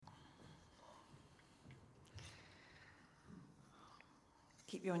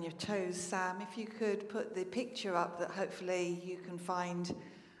Keep you on your toes, Sam. If you could put the picture up that hopefully you can find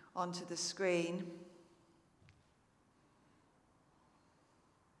onto the screen.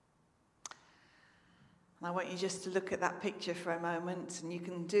 And I want you just to look at that picture for a moment, and you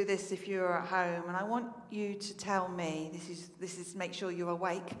can do this if you're at home. And I want you to tell me, this is make sure you're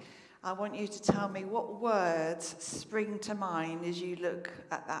awake. I want you to tell me what words spring to mind as you look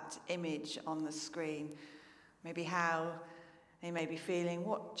at that image on the screen. Maybe how they may be feeling.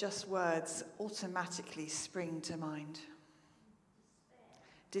 What just words automatically spring to mind?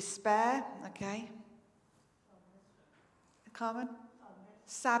 Despair, okay. Carmen?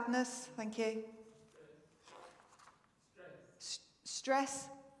 Sadness, thank you. Stress,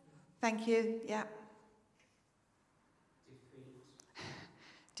 thank you, yeah.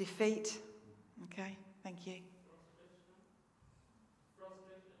 Defeat, okay, thank you.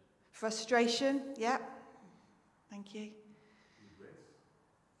 Frustration, yeah, thank you.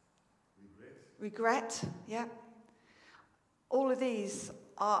 Regret, yeah. All of these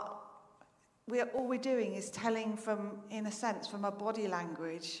are, all we're doing is telling from, in a sense, from a body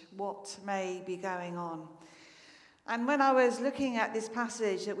language, what may be going on. And when I was looking at this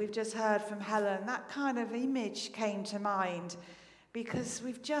passage that we've just heard from Helen, that kind of image came to mind, because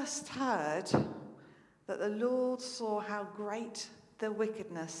we've just heard that the Lord saw how great the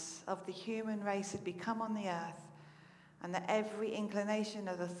wickedness of the human race had become on the earth, and that every inclination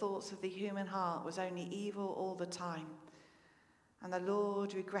of the thoughts of the human heart was only evil all the time. And the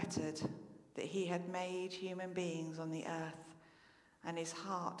Lord regretted that he had made human beings on the earth, and his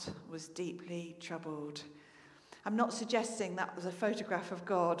heart was deeply troubled. I'm not suggesting that was a photograph of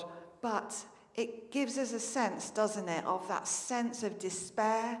God, but it gives us a sense, doesn't it, of that sense of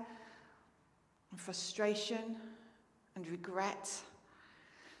despair and frustration and regret.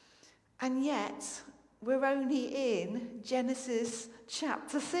 And yet, we're only in Genesis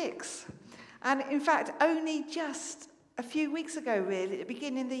chapter 6. And in fact, only just a few weeks ago, really, at the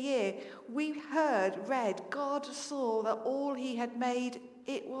beginning of the year, we read, God saw that all he had made,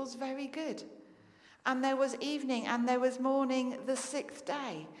 it was very good. And there was evening and there was morning the sixth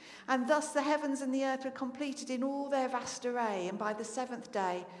day. And thus the heavens and the earth were completed in all their vast array. And by the seventh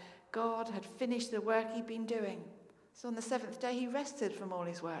day, God had finished the work he'd been doing. So on the seventh day, he rested from all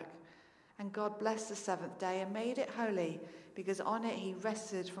his work. And God blessed the seventh day and made it holy, because on it he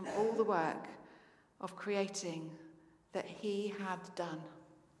rested from all the work of creating that he had done.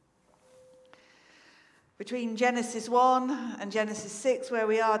 Between Genesis 1 and Genesis 6, where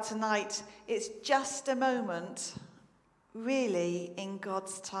we are tonight, it's just a moment, really, in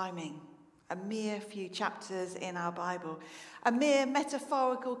God's timing. A mere few chapters in our Bible. A mere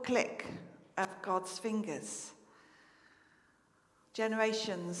metaphorical click of God's fingers.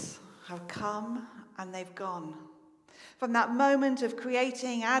 Generations have come and they've gone. From that moment of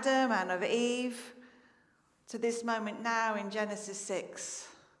creating Adam and of Eve to this moment now in Genesis 6,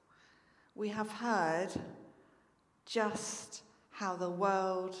 we have heard just how the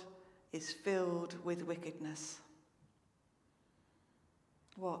world is filled with wickedness.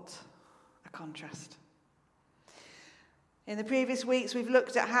 What a contrast. In the previous weeks, we've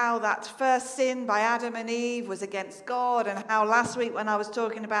looked at how that first sin by Adam and Eve was against God, and how last week when I was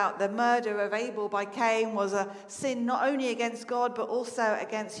talking about the murder of Abel by Cain was a sin not only against God but also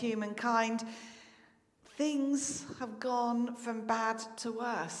against humankind. Things have gone from bad to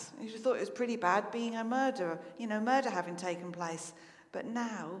worse. You thought it was pretty bad being a murderer, murder having taken place. But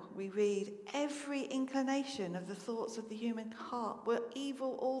now we read every inclination of the thoughts of the human heart were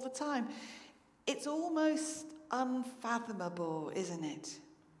evil all the time. It's almost unfathomable, isn't it?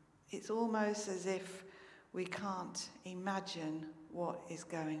 It's almost as if we can't imagine what is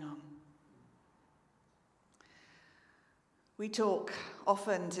going on. We talk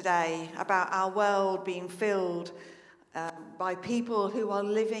often today about our world being filled by people who are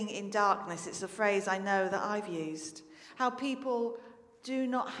living in darkness. It's a phrase I know that I've used. How people do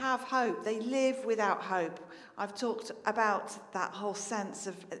not have hope. They live without hope. I've talked about that whole sense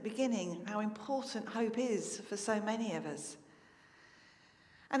of, at the beginning, how important hope is for so many of us.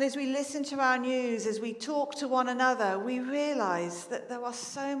 And as we listen to our news, as we talk to one another, we realise that there are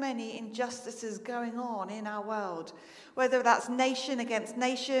so many injustices going on in our world, whether that's nation against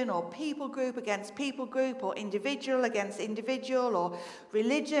nation, or people group against people group, or individual against individual, or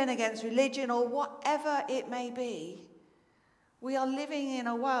religion against religion, or whatever it may be. We are living in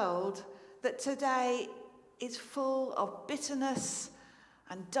a world that today is full of bitterness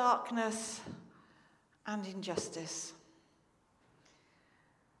and darkness and injustice.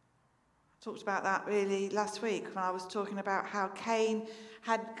 Talked about that really last week when I was talking about how Cain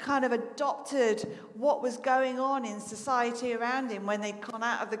had kind of adopted what was going on in society around him when they'd gone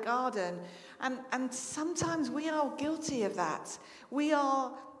out of the garden. And sometimes we are guilty of that. We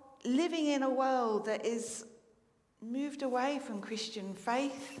are living in a world that is moved away from Christian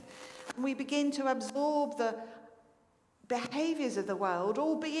faith. And we begin to absorb the behaviours of the world,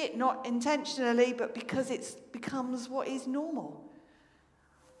 albeit not intentionally, but because it becomes what is normal.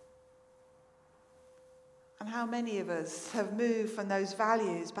 And how many of us have moved from those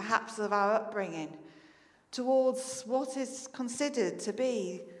values, perhaps of our upbringing, towards what is considered to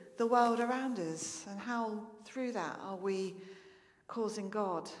be the world around us, and how through that are we causing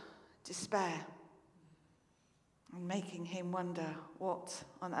God despair and making him wonder what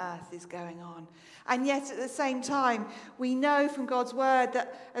on earth is going on. And yet at the same time, we know from God's word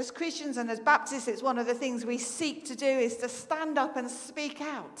that as Christians and as Baptists, it's one of the things we seek to do is to stand up and speak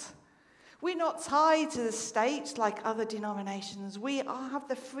out. We're not tied to the state like other denominations. We have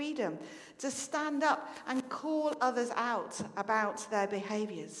the freedom to stand up and call others out about their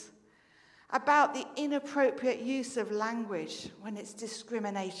behaviours, about the inappropriate use of language when it's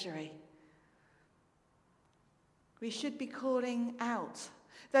discriminatory. We should be calling out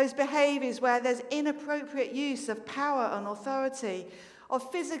those behaviours where there's inappropriate use of power and authority,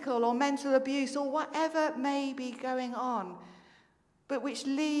 of physical or mental abuse, or whatever may be going on, but which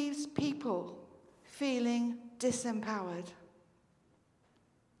leaves people feeling disempowered.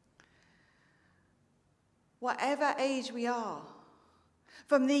 Whatever age we are,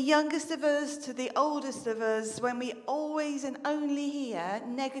 from the youngest of us to the oldest of us, when we always and only hear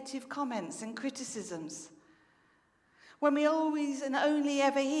negative comments and criticisms, when we always and only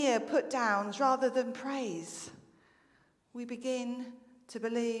ever hear put-downs rather than praise, we begin to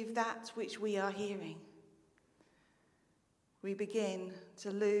believe that which we are hearing. We begin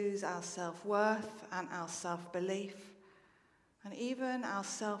to lose our self-worth and our self-belief and even our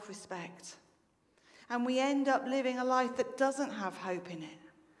self-respect. And we end up living a life that doesn't have hope in it,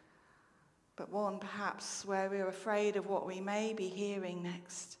 but one perhaps where we're afraid of what we may be hearing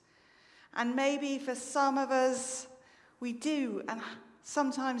next. And maybe for some of us, we do and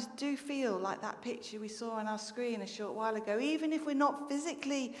sometimes do feel like that picture we saw on our screen a short while ago, even if we're not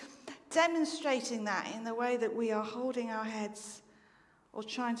physically demonstrating that in the way that we are holding our heads or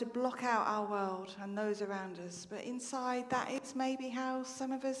trying to block out our world and those around us. But inside, that is maybe how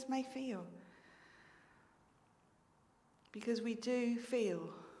some of us may feel. Because we do feel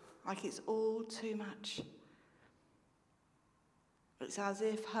like it's all too much. It's as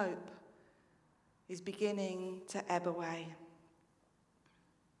if hope is beginning to ebb away.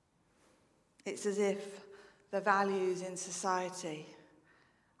 It's as if the values in society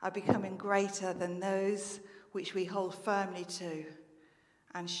are becoming greater than those which we hold firmly to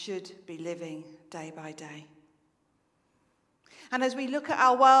and should be living day by day. And as we look at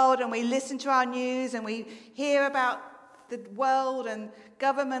our world and we listen to our news and we hear about the world and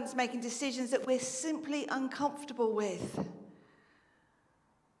governments making decisions that we're simply uncomfortable with,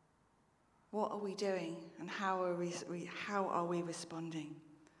 what are we doing and how are we responding?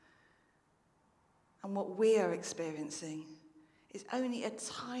 And what we are experiencing is only a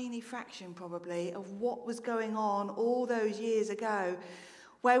tiny fraction, probably, of what was going on all those years ago,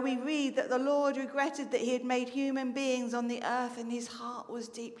 where we read that the Lord regretted that he had made human beings on the earth and his heart was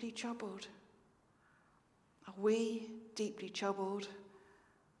deeply troubled. Are we deeply troubled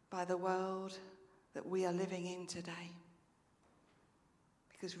by the world that we are living in today?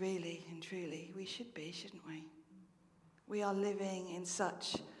 Because really and truly, we should be, shouldn't we? We are living in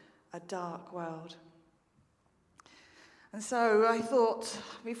such a dark world. And so I thought,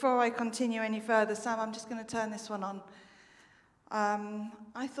 before I continue any further, Sam, I'm just going to turn this one on.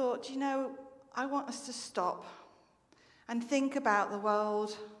 I thought, I want us to stop and think about the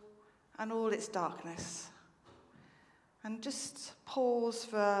world and all its darkness. And just pause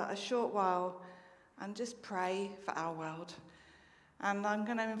for a short while and just pray for our world. And I'm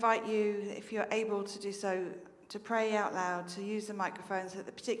going to invite you, if you're able to do so, to pray out loud, to use the microphone so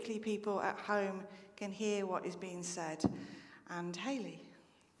that particularly people at home can hear what is being said. And Hayley,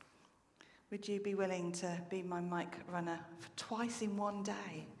 would you be willing to be my mic runner for twice in one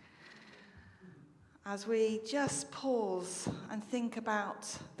day? As we just pause and think about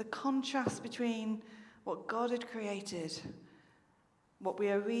the contrast between what God had created, what we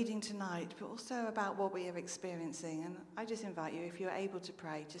are reading tonight, but also about what we are experiencing. And I just invite you, if you're able to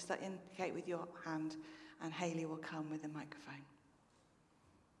pray, just indicate with your hand, and Hayley will come with the microphone.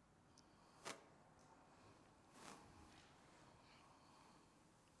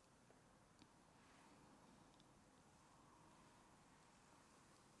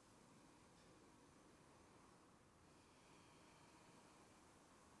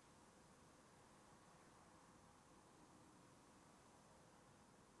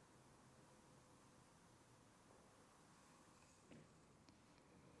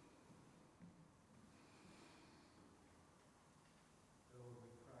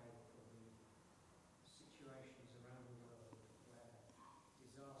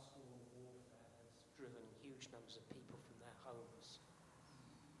 numbers of people from their homes.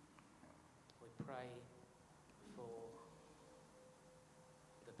 We pray for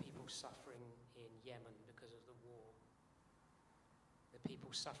the people suffering in Yemen because of the war, the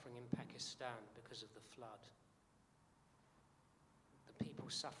people suffering in Pakistan because of the flood, the people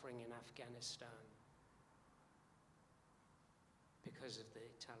suffering in Afghanistan because of the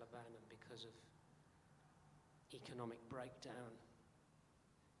Taliban and because of economic breakdown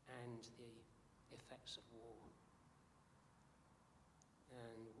and the effects of war.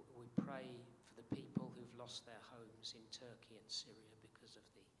 And we pray for the people who've lost their homes in Turkey and Syria because of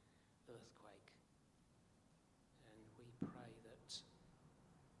the earthquake. And we pray that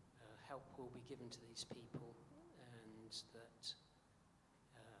help will be given to these people and that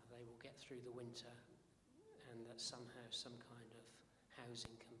they will get through the winter and that somehow some kind of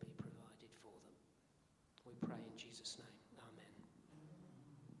housing can be provided for them. We pray in Jesus' name. Amen.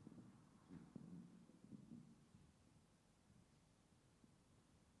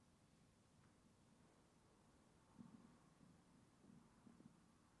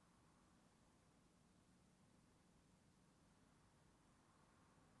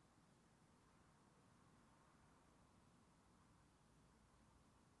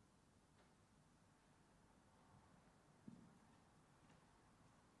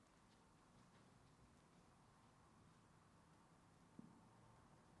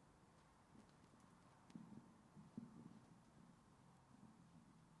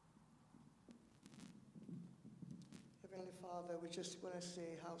 Heavenly Father, we just want to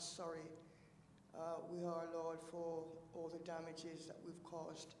say how sorry we are, Lord, for all the damages that we've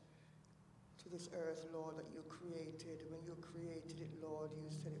caused to this earth, Lord, that you created. When you created it, Lord, you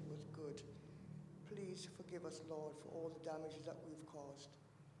said it was good. Please forgive us, Lord, for all the damages that we've caused.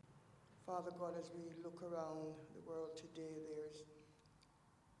 Father God, as we look around the world today, there's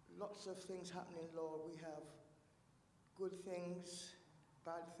lots of things happening, Lord. We have good things,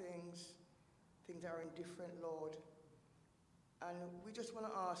 bad things, things that are indifferent, Lord. And we just want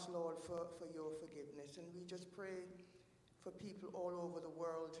to ask, Lord, for your forgiveness. And we just pray for people all over the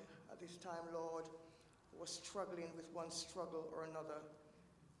world at this time, Lord, who are struggling with one struggle or another.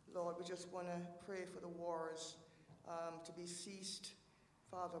 Lord, we just want to pray for the wars to be ceased,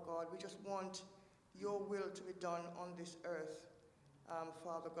 Father God. We just want your will to be done on this earth,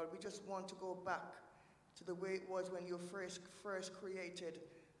 Father God. We just want to go back to the way it was when you first created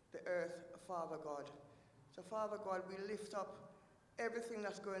the earth, Father God. So, Father God, we lift up everything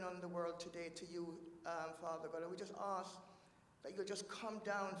that's going on in the world today to you, Father God. And we just ask that you'll just come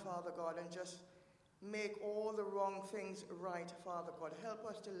down, Father God, and just make all the wrong things right, Father God. Help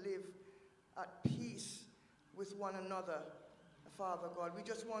us to live at peace with one another, Father God. We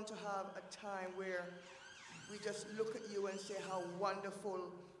just want to have a time where we just look at you and say how wonderful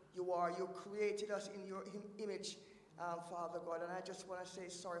you are. You created us in your image, Father God. And I just want to say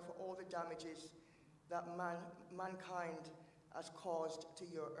sorry for all the damages that mankind has caused to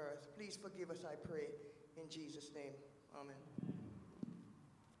your earth. Please forgive us, I pray, in Jesus' name. Amen.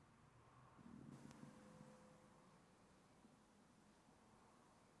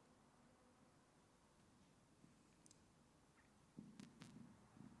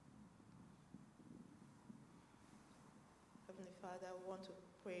 Heavenly Father, I want to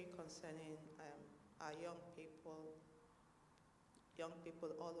pray concerning our young people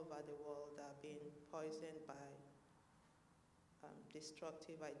all over the world that are being poisoned by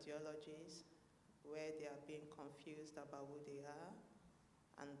destructive ideologies, where they are being confused about who they are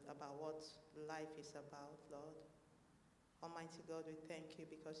and about what life is about, Lord. Almighty God, we thank you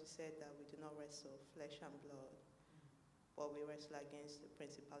because you said that we do not wrestle flesh and blood, but we wrestle against the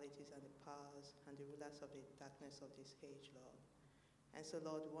principalities and the powers and the rulers of the darkness of this age, Lord. And so,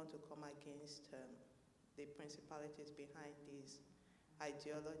 Lord, we want to come against the principalities behind these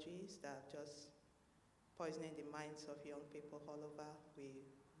ideologies that are just poisoning the minds of young people all over. We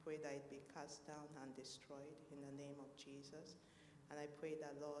pray that it be cast down and destroyed in the name of Jesus. And I pray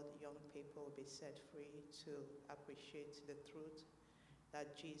that, Lord, young people will be set free to appreciate the truth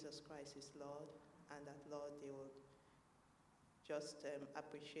that Jesus Christ is Lord, and that, Lord, they will just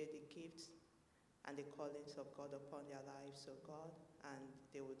appreciate the gifts and the callings of God upon their lives, oh God, and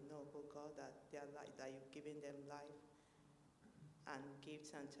they would know, oh God, that that you've given them life and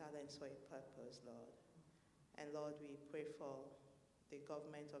gifts and talents for a purpose, Lord. And Lord, we pray for the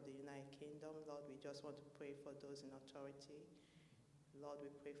government of the United Kingdom. Lord, we just want to pray for those in authority. Lord, we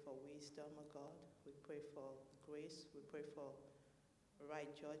pray for wisdom, oh God. We pray for grace. We pray for right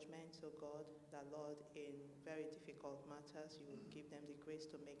judgment, oh God, that, Lord, in very difficult matters, you will give them the grace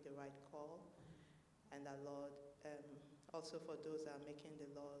to make the right call. And that, Lord, Also for those that are making the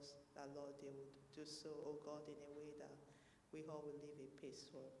laws, that Lord, they would do so, oh God, in a way that we all will live a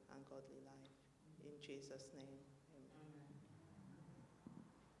peaceful and godly life. In Jesus' name, amen.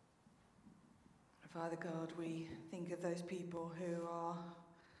 Father God, we think of those people who are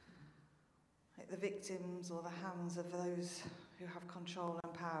like the victims or the hands of those who have control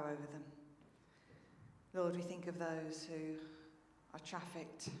and power over them. Lord, we think of those who are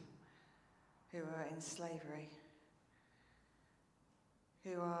trafficked, who are in slavery,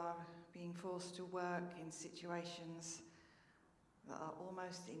 who are being forced to work in situations that are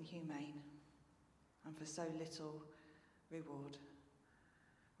almost inhumane and for so little reward.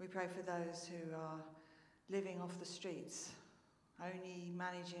 We pray for those who are living off the streets, only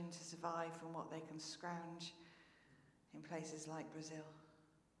managing to survive from what they can scrounge in places like Brazil,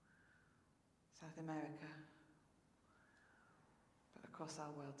 South America, but across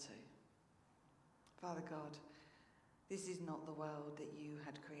our world too. Father God, this is not the world that you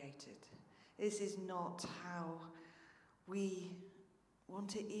had created. This is not how we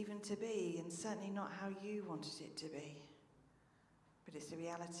want it even to be, and certainly not how you wanted it to be. But it's the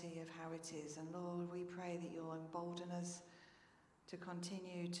reality of how it is. And Lord, we pray that you'll embolden us to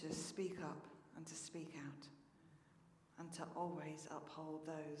continue to speak up and to speak out, and to always uphold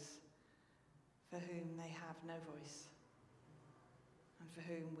those for whom they have no voice, and for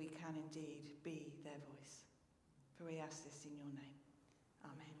whom we can indeed be their voice. For we ask this in your name.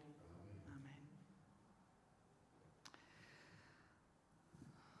 Amen. Amen.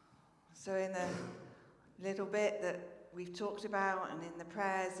 So in the little bit that we've talked about and in the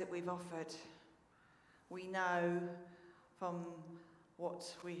prayers that we've offered, we know from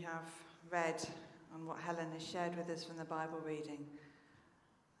what we have read and what Helen has shared with us from the Bible reading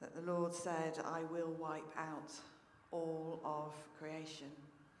that the Lord said, I will wipe out all of creation.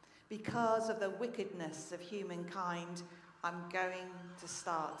 Because of the wickedness of humankind, I'm going to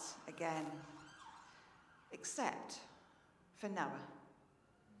start again. Except for Noah.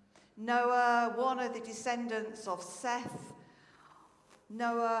 Noah, one of the descendants of Seth.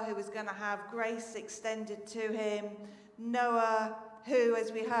 Noah, who was going to have grace extended to him. Noah, who,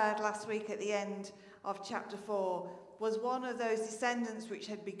 as we heard last week at the end of chapter 4, was one of those descendants which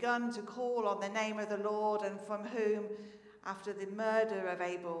had begun to call on the name of the Lord, and from whom, after the murder of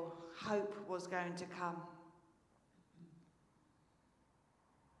Abel, hope was going to come.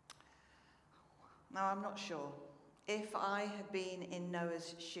 Now, I'm not sure if I had been in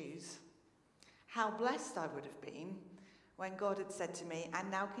Noah's shoes, how blessed I would have been when God had said to me,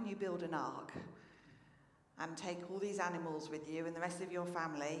 and now can you build an ark and take all these animals with you and the rest of your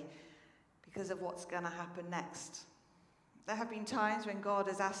family because of what's going to happen next. There have been times when God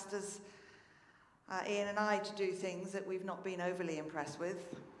has asked us, Ian and I, to do things that we've not been overly impressed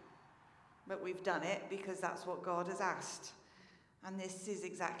with, but we've done it because that's what God has asked. And this is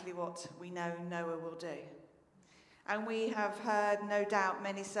exactly what we know Noah will do. And we have heard, no doubt,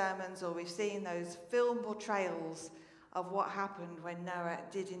 many sermons, or we've seen those film portrayals of what happened when Noah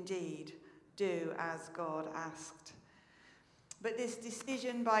did indeed do as God asked. But this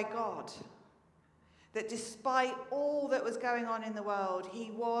decision by God, that despite all that was going on in the world,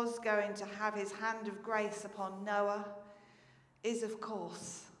 he was going to have his hand of grace upon Noah, is, of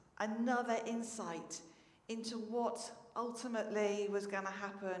course, another insight into what ultimately was going to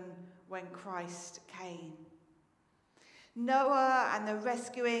happen when Christ came. Noah and the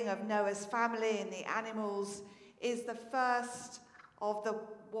rescuing of Noah's family and the animals is the first of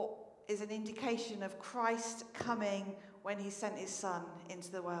what is an indication of Christ coming when he sent his son into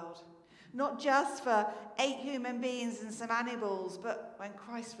the world. Not just for 8 human beings and some animals, but when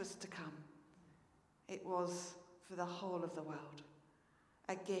Christ was to come, it was for the whole of the world.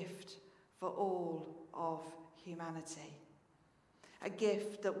 A gift for all of humanity. A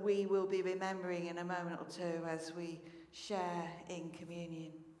gift that we will be remembering in a moment or two as we share in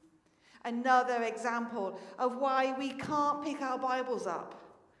communion. Another example of why we can't pick our Bibles up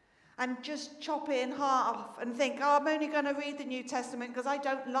and just chop it in half and think, oh, I'm only going to read the New Testament because I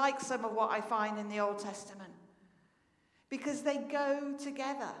don't like some of what I find in the Old Testament. Because they go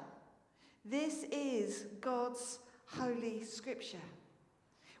together. This is God's holy scripture.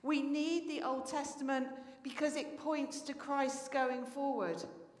 We need the Old Testament because it points to Christ's going forward.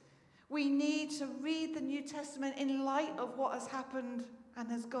 We need to read the New Testament in light of what has happened and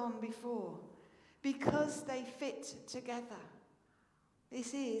has gone before, because they fit together.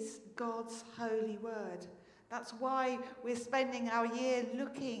 This is God's holy word. That's why we're spending our year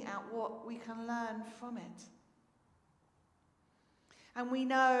looking at what we can learn from it. And we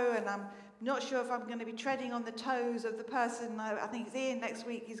know, and I'm not sure if I'm going to be treading on the toes of the person, I think it's Ian next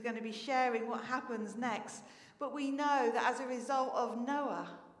week, he's going to be sharing what happens next. But we know that as a result of Noah,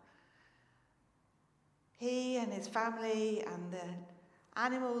 he and his family and the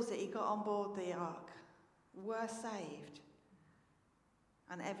animals that he got on board the ark were saved,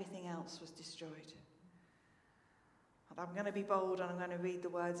 and everything else was destroyed. And I'm going to be bold and I'm going to read the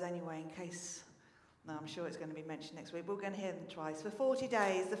words anyway in case, no, I'm sure it's going to be mentioned next week, but we're going to hear them twice. For 40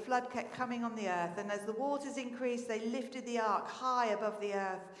 days the flood kept coming on the earth, and as the waters increased, they lifted the ark high above the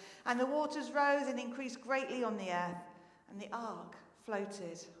earth, and the waters rose and increased greatly on the earth, and the ark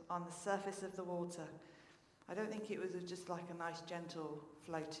floated on the surface of the water. I don't think it was just like a nice gentle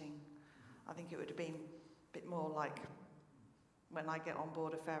floating. I think it would have been a bit more like when I get on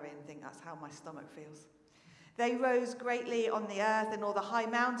board a ferry and think that's how my stomach feels. They rose greatly on the earth, and all the high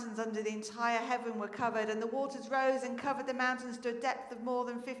mountains under the entire heaven were covered, and the waters rose and covered the mountains to a depth of more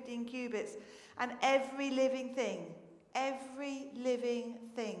than 15 cubits. And every living thing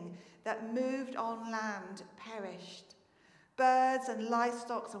that moved on land perished. Birds and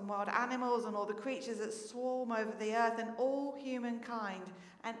livestock and wild animals and all the creatures that swarm over the earth and all humankind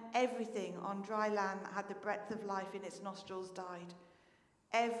and everything on dry land that had the breath of life in its nostrils died.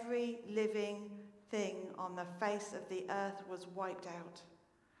 Every living thing on the face of the earth was wiped out.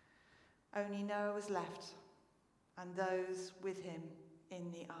 Only Noah was left, and those with him in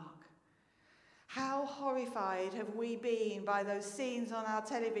the ark. How horrified have we been by those scenes on our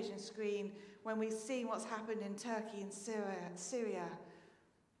television screen when we've seen what's happened in Turkey and Syria,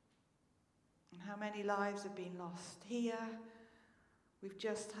 and how many lives have been lost. Here, we've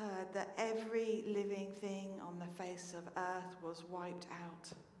just heard that every living thing on the face of earth was wiped out.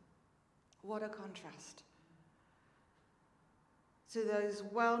 What a contrast to those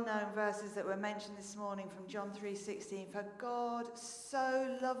well-known verses that were mentioned this morning from John 3:16. For God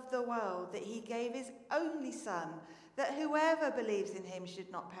so loved the world that he gave his only Son, that whoever believes in him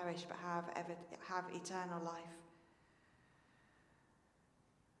should not perish but have eternal life.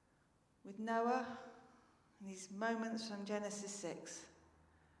 With Noah, in these moments from Genesis 6,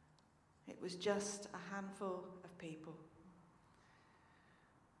 it was just a handful of people.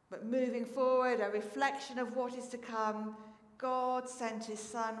 But moving forward, a reflection of what is to come, God sent his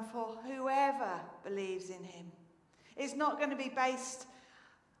Son for whoever believes in him. It's not going to be based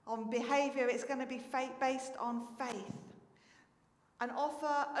on behaviour, it's going to be based on faith. An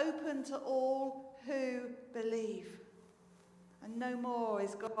offer open to all who believe. And no more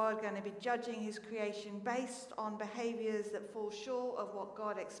is God going to be judging his creation based on behaviours that fall short of what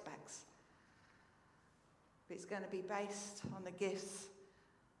God expects. But it's going to be based on the gifts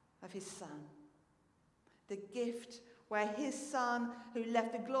of his Son. The gift where his Son, who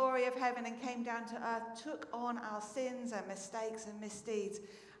left the glory of heaven and came down to earth, took on our sins and mistakes and misdeeds.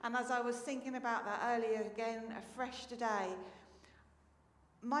 And as I was thinking about that earlier, again, afresh today,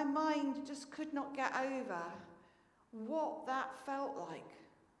 my mind just could not get over what that felt like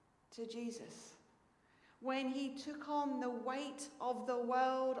to Jesus when he took on the weight of the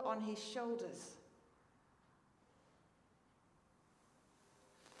world on his shoulders.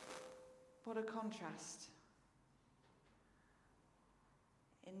 What a contrast.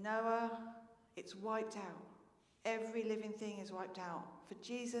 In Noah, it's wiped out. Every living thing is wiped out. For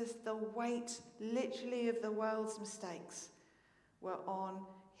Jesus, the weight, literally, of the world's mistakes were on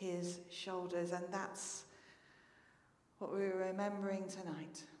his shoulders. And that's what we're remembering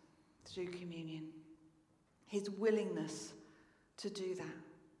tonight through communion. His willingness to do that.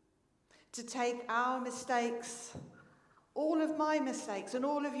 To take our mistakes, all of my mistakes and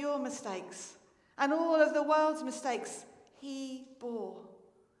all of your mistakes and all of the world's mistakes, he bore.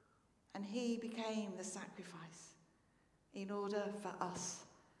 And he became the sacrifice in order for us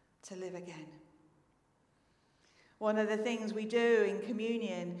to live again. One of the things we do in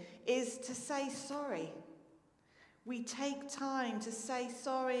communion is to say sorry. We take time to say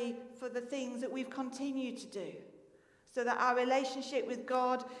sorry for the things that we've continued to do, so that our relationship with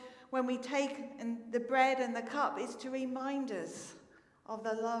God, when we take the bread and the cup, is to remind us of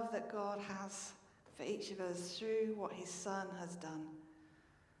the love that God has for each of us through what his Son has done.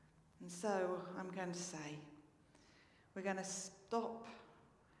 And so I'm going to say, we're going to stop,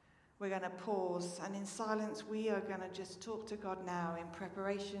 we're going to pause, and in silence we are going to just talk to God now in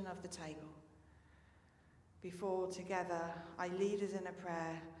preparation of the table. Before together I lead us in a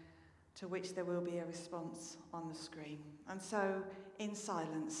prayer to which there will be a response on the screen. And so in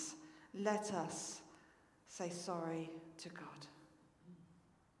silence, let us say sorry to God.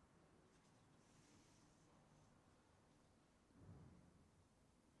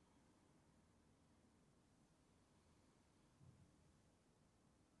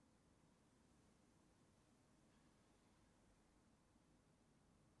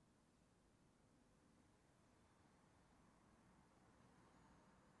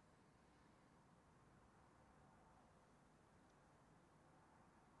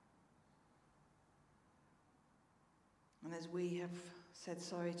 And as we have said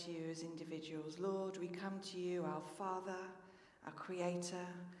sorry to you as individuals, Lord, we come to you, our Father, our Creator,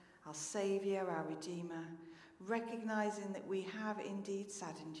 our Saviour, our Redeemer, recognizing that we have indeed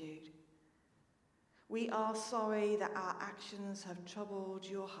saddened you. We are sorry that our actions have troubled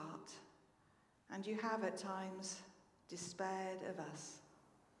your heart, and you have at times despaired of us.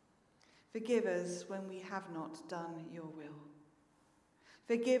 Forgive us when we have not done your will.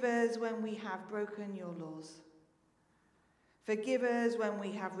 Forgive us when we have broken your laws. Forgive us when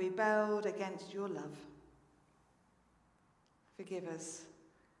we have rebelled against your love. Forgive us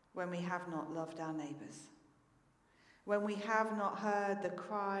when we have not loved our neighbours, when we have not heard the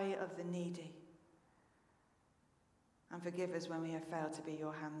cry of the needy. And forgive us when we have failed to be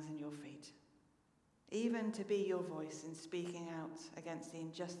your hands and your feet, even to be your voice in speaking out against the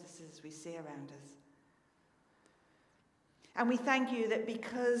injustices we see around us. And we thank you that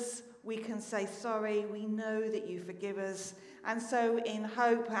because we can say sorry, we know that you forgive us. And so in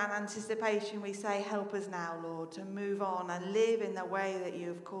hope and anticipation, we say, help us now, Lord, to move on and live in the way that you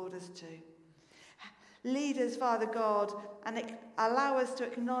have called us to. Lead us, Father God, and allow us to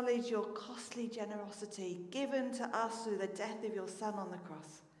acknowledge your costly generosity given to us through the death of your Son on the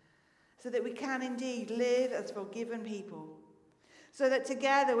cross, so that we can indeed live as forgiven people, so that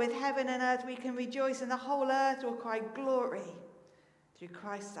together with heaven and earth we can rejoice and the whole earth will cry glory through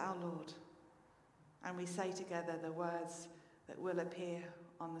Christ our Lord. And we say together the words that will appear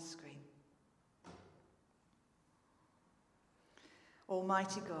on the screen.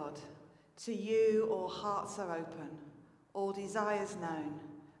 Almighty God, to you all hearts are open, all desires known,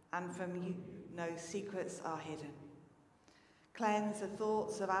 and from you no secrets are hidden. Cleanse the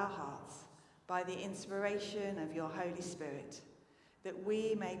thoughts of our hearts by the inspiration of your Holy Spirit, that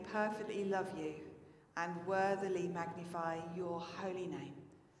we may perfectly love you and worthily magnify your holy name,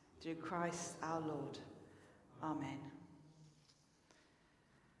 through Christ our Lord. Amen.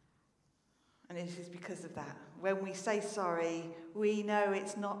 And it is because of that, when we say sorry, we know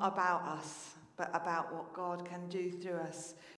it's not about us, but about what God can do through us.